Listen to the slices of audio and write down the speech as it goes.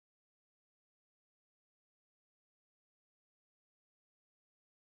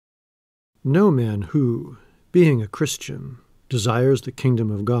No man who, being a Christian, desires the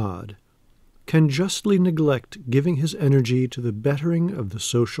kingdom of God, can justly neglect giving his energy to the bettering of the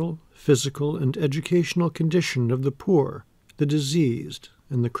social, physical, and educational condition of the poor, the diseased,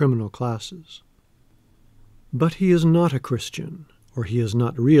 and the criminal classes. But he is not a Christian, or he has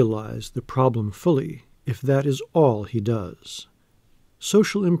not realized the problem fully, if that is all he does.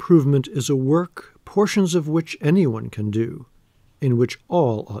 Social improvement is a work, portions of which anyone can do, in which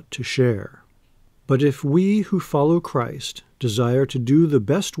all ought to share. But if we who follow Christ desire to do the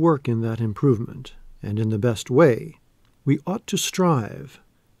best work in that improvement, and in the best way, we ought to strive,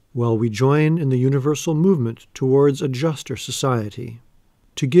 while we join in the universal movement towards a juster society,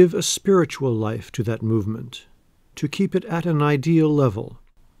 to give a spiritual life to that movement, to keep it at an ideal level,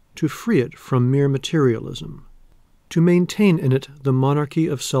 to free it from mere materialism, to maintain in it the monarchy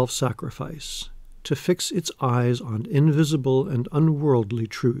of self-sacrifice, to fix its eyes on invisible and unworldly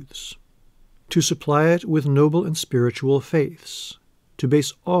truths, to supply it with noble and spiritual faiths, to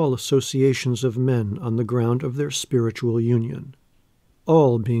base all associations of men on the ground of their spiritual union,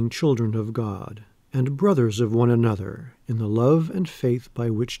 all being children of God, and brothers of one another in the love and faith by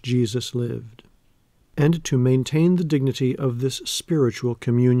which Jesus lived, and to maintain the dignity of this spiritual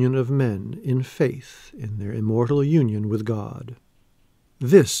communion of men in faith in their immortal union with God.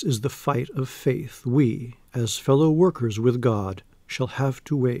 This is the fight of faith we, as fellow workers with God, shall have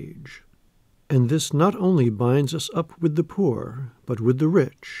to wage. And this not only binds us up with the poor, but with the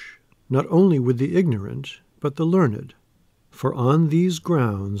rich, not only with the ignorant, but the learned. For on these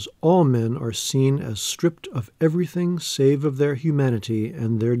grounds all men are seen as stripped of everything save of their humanity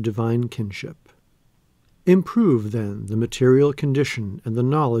and their divine kinship. Improve, then, the material condition and the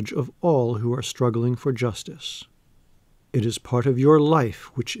knowledge of all who are struggling for justice. It is part of your life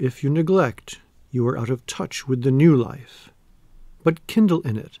which, if you neglect, you are out of touch with the new life. But kindle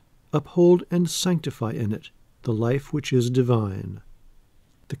in it, uphold and sanctify in it the life which is divine,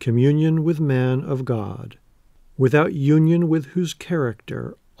 the communion with man of God, without union with whose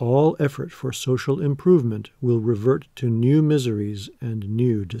character all effort for social improvement will revert to new miseries and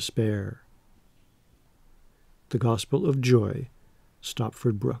new despair. The Gospel of Joy,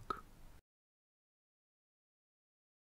 Stopford Brooke.